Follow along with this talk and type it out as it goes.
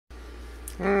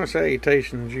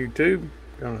Salutations YouTube.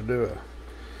 Gonna do a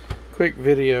quick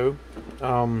video.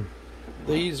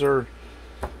 These are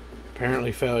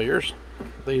apparently failures.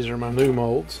 These are my new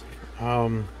molds.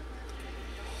 Gonna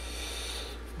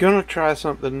try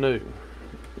something new.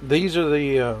 These are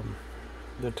the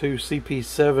two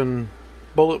CP7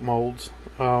 bullet molds.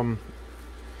 It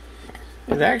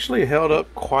actually held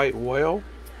up quite well,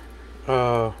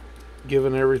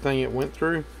 given everything it went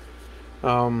through.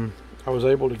 I was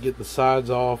able to get the sides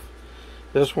off.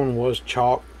 This one was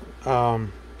chalk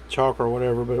or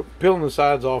whatever, but peeling the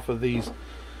sides off of these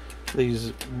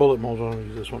bullet molds, I don't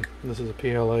use this one. This is a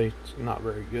PLA. It's not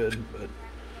very good, but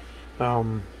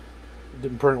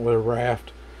didn't print with a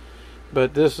raft.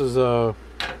 But this is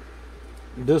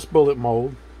this bullet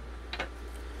mold,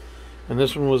 and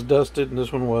this one was dusted and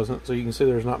this one wasn't, so you can see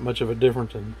there's not much of a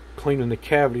difference in cleaning the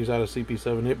cavities out of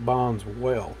CP7. It bonds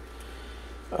well.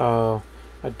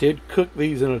 I did cook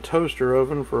these in a toaster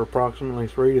oven for approximately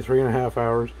 3 to 3.5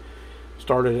 hours.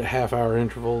 Started at half-hour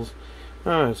intervals.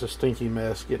 It's a stinky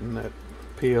mess getting that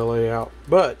PLA out,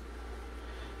 but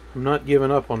I'm not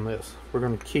giving up on this. We're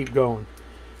going to keep going.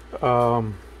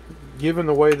 Given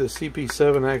the way the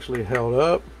CP7 actually held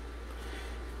up,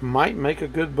 might make a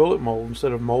good bullet mold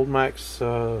instead of Mold Max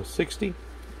 60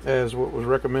 as what was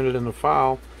recommended in the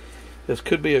file. This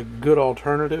could be a good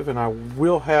alternative, and I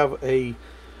will have a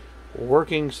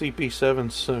working CP7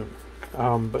 soon.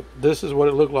 But this is what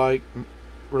it looked like.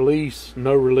 Release,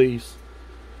 no release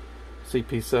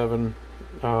CP7.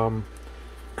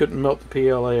 Couldn't melt the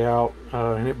PLA out,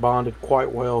 and it bonded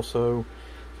quite well, so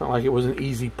it's not like it was an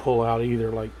easy pull out either,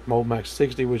 like Mold Max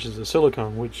 60, which is a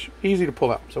silicone, which easy to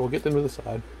pull out. So we'll get them to the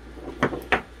side.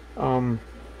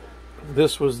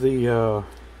 This was the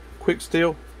quick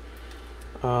steel.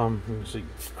 You can see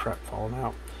crap falling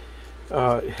out.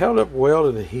 It held up well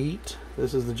to the heat.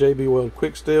 This is the JB Weld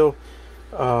quick steel,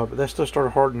 but that stuff started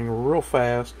hardening real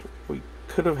fast. We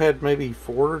could have had maybe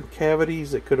 4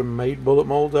 cavities that could have made bullet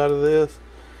molds out of this,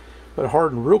 but it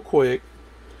hardened real quick.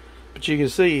 But you can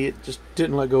see it just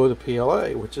didn't let go of the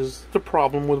PLA, which is the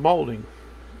problem with molding.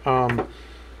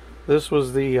 This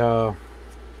was the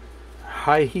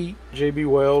high heat JB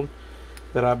Weld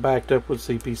that I backed up with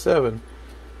CP7.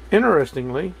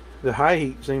 Interestingly, the high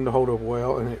heat seemed to hold up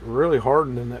well, and it really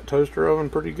hardened in that toaster oven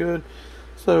pretty good.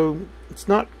 So it's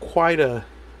not quite a,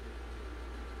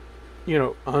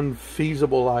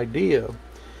 unfeasible idea,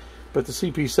 but the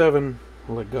CP7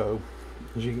 will let go,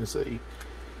 as you can see.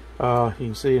 You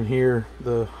can see in here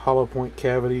the hollow point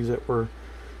cavities that were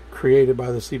created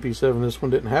by the CP7. This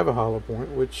one didn't have a hollow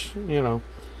point, which,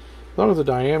 as long as the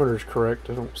diameter is correct,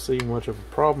 I don't see much of a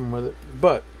problem with it.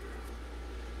 But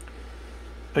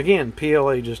again,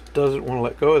 PLA just doesn't want to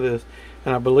let go of this,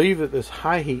 and I believe that this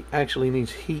high heat actually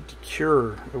needs heat to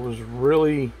cure. It was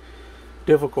really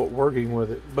difficult working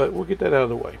with it, but we'll get that out of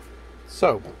the way.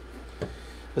 So,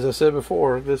 as I said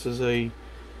before, this is a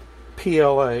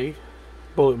PLA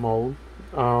bullet mold.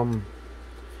 I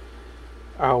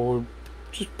will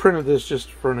just printed this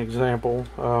just for an example.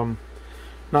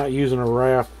 Not using a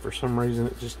raft for some reason,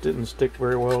 it just didn't stick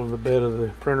very well to the bed of the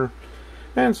printer.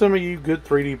 And some of you good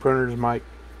 3D printers might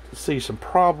see some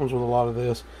problems with a lot of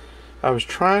this. I was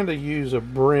trying to use a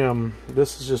brim.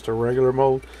 This is just a regular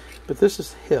mold, but this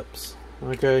is hips.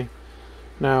 Okay,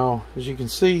 now as you can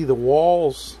see, the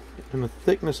walls and the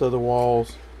thickness of the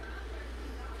walls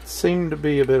seem to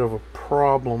be a bit of a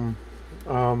problem.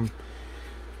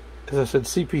 As I said,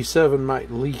 CP7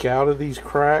 might leak out of these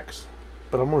cracks,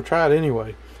 but I'm going to try it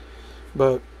anyway.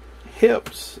 But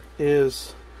hips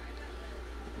is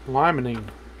limonene.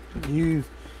 You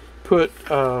put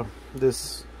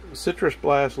this Citrus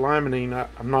Blast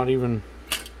limonene.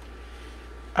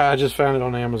 I just found it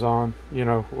on Amazon,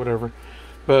 whatever.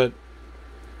 But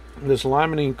this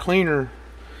limonene cleaner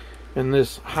and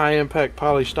this high impact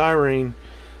polystyrene,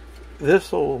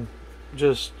 this will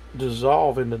just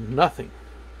dissolve into nothing.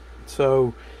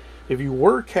 So if you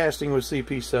were casting with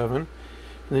CP7,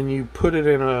 then you put it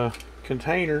in a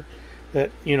container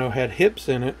that had hips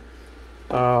in it,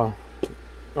 or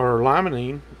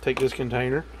limonene. Take this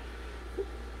container,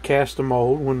 cast a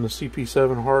mold. When the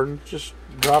CP7 hardens, just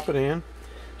drop it in.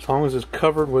 As long as it's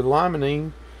covered with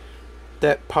limonene,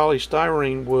 that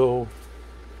polystyrene will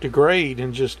degrade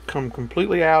and just come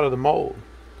completely out of the mold.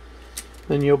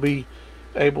 Then you'll be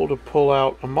able to pull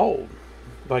out a mold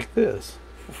like this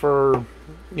for,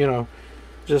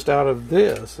 just out of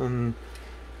this. And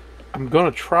I'm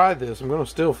going to try this. I'm going to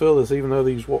still fill this even though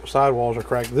these side walls are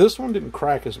cracked. This one didn't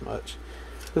crack as much.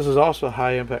 This is also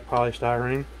high impact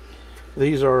polystyrene.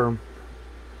 These are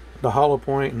the hollow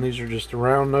point, and these are just the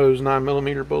round nose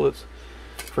 9mm bullets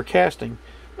for casting.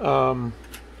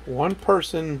 One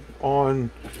person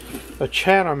on a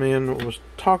chat I'm in was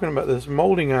talking about this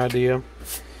molding idea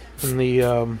in the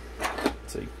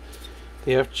let's see,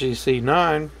 the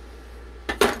FGC9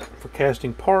 for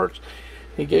casting parts.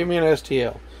 He gave me an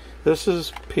STL. This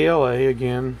is PLA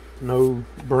again, no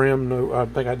brim, no. I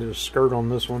think I did a skirt on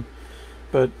this one,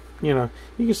 but you know,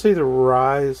 you can see the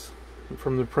rise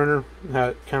from the printer, how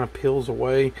it kind of peels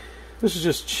away. This is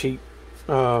just cheap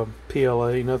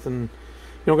PLA, nothing.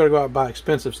 You don't got to go out and buy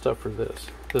expensive stuff for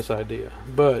this idea.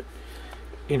 But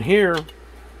in here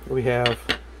we have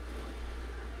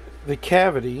the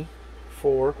cavity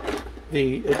for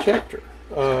the ejector.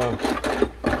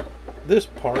 This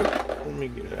part, let me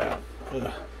get it out.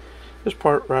 This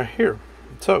part right here.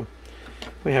 So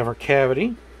we have our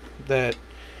cavity that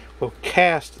will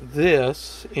cast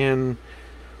this in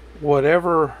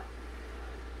whatever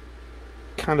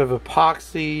kind of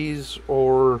epoxies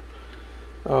or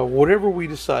whatever we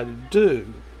decide to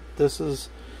do. This is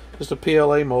just a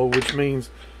PLA mold, which means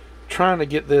trying to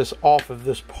get this off of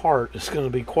this part is going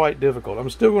to be quite difficult. I'm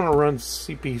still going to run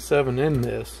CP7 in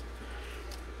this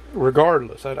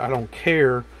regardless. I don't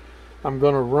care. I'm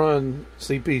going to run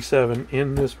CP7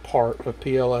 in this part of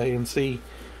PLA and see.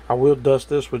 I will dust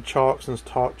this with chalk since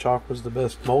chalk was the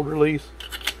best mold release,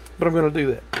 but I'm going to do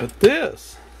that. But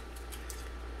this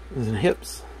is in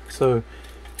hips. So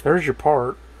there's your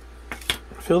part.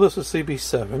 Fill this with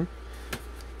CP7,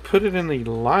 put it in the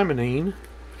limonene,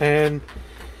 and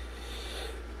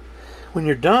when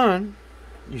you're done,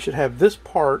 you should have this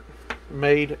part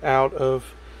made out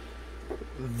of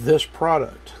this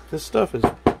product. This stuff is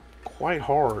quite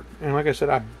hard, and like I said,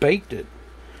 I baked it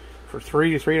for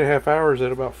 3 to 3.5 hours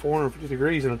at about 450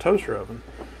 degrees in a toaster oven,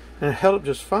 and it held up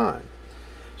just fine.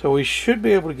 So we should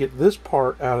be able to get this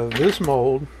part out of this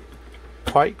mold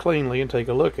quite cleanly and take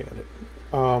a look at it.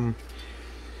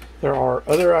 There are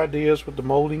other ideas with the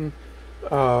molding.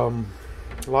 A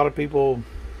lot of people,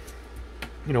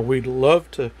 you know, we'd love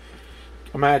to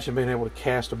imagine being able to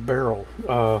cast a barrel.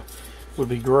 Would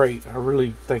be great. I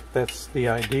really think that's the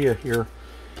idea here.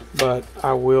 But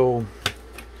I will,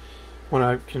 when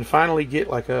I can finally get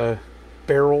like a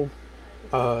barrel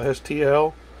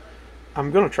STL,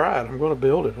 I'm going to try it. I'm going to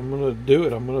build it. I'm going to do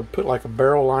it. I'm going to put like a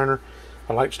barrel liner.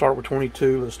 I like to start with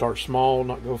 22. Let's start small,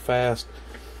 not go fast.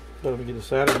 Let me get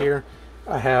this out of here.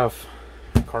 I have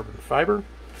carbon fiber.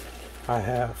 I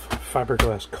have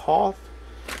fiberglass cloth.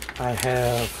 I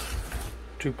have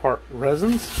 2-part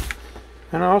resins.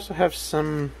 And I also have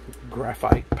some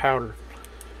graphite powder.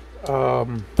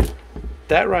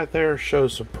 That right there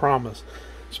shows some promise.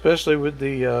 Especially with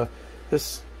the,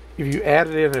 this, if you add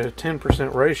it in at a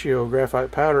 10% ratio of graphite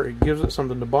powder, it gives it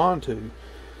something to bond to.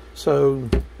 So,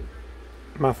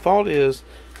 my thought is,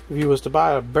 if you was to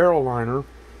buy a barrel liner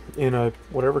in a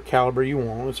whatever caliber you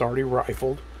want, it's already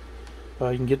rifled.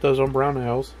 You can get those on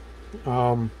Brownells.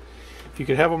 If you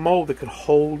could have a mold that could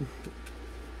hold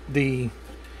the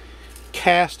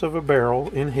cast of a barrel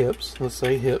in hips, let's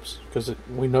say hips, because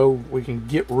we know we can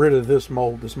get rid of this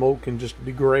mold. This mold can just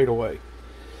degrade away.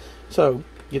 So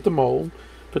get the mold,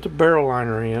 put the barrel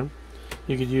liner in.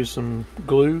 You could use some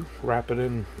glue, wrap it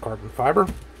in carbon fiber,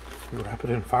 wrap it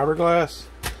in fiberglass,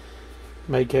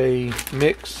 make a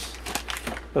mix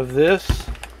of this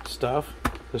stuff,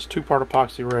 this 2-part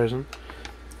epoxy resin.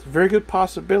 It's a very good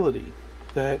possibility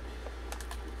that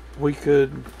we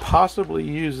could possibly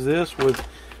use this with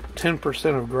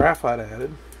 10% of graphite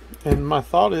added. And my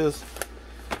thought is,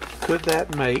 could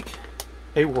that make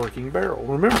a working barrel?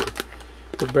 Remember,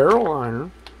 the barrel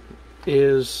liner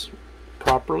is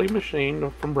properly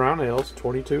machined from Brownells,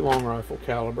 22 long rifle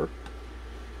caliber.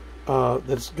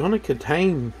 That's going to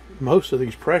contain most of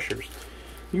these pressures.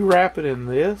 You wrap it in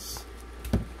this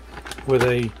with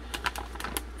a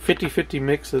 50-50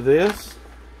 mix of this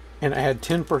and add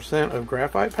 10% of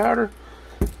graphite powder,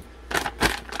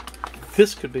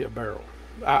 this could be a barrel.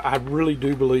 I really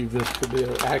do believe this could be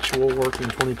an actual working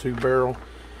 22 barrel.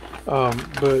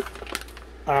 But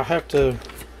I have to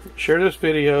share this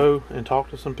video and talk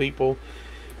to some people,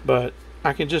 but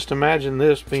I can just imagine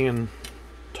this being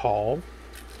tall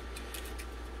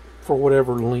for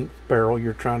whatever length barrel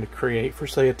you're trying to create, for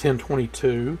say a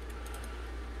 1022,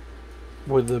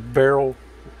 with the barrel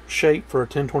shape for a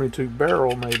 1022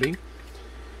 barrel maybe,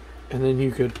 and then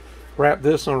you could wrap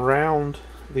this around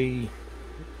the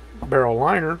barrel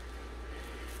liner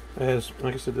as,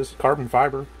 like I said, this is carbon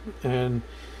fiber, and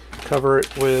cover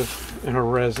it with a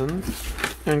resin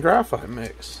and graphite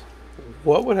mix.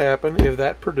 What would happen if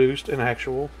that produced an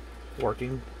actual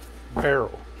working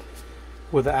barrel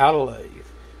without a lathe?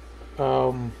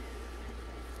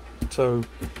 So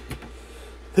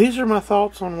these are my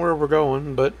thoughts on where we're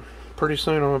going, but pretty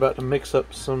soon I'm about to mix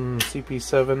up some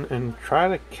CP7 and try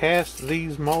to cast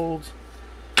these molds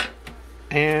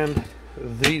and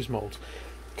these molds,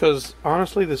 because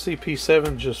honestly the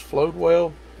CP7 just flowed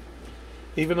well.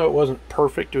 Even though it wasn't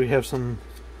perfect, we have some,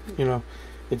 you know,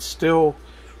 it's still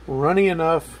runny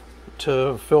enough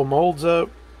to fill molds up,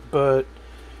 but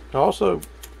also,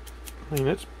 I mean,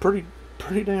 it's pretty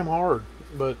damn hard.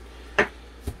 But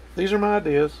these are my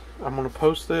ideas. I'm going to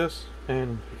post this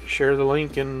and share the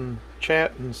link in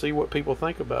chat and see what people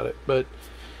think about it. But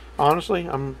honestly,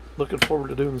 I'm looking forward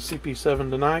to doing the CP7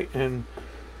 tonight and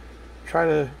try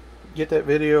to get that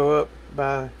video up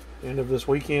by the end of this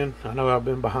weekend. I know I've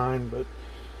been behind, but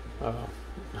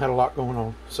had a lot going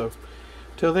on. So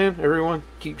till then, everyone,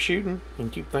 keep shooting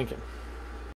and keep thinking.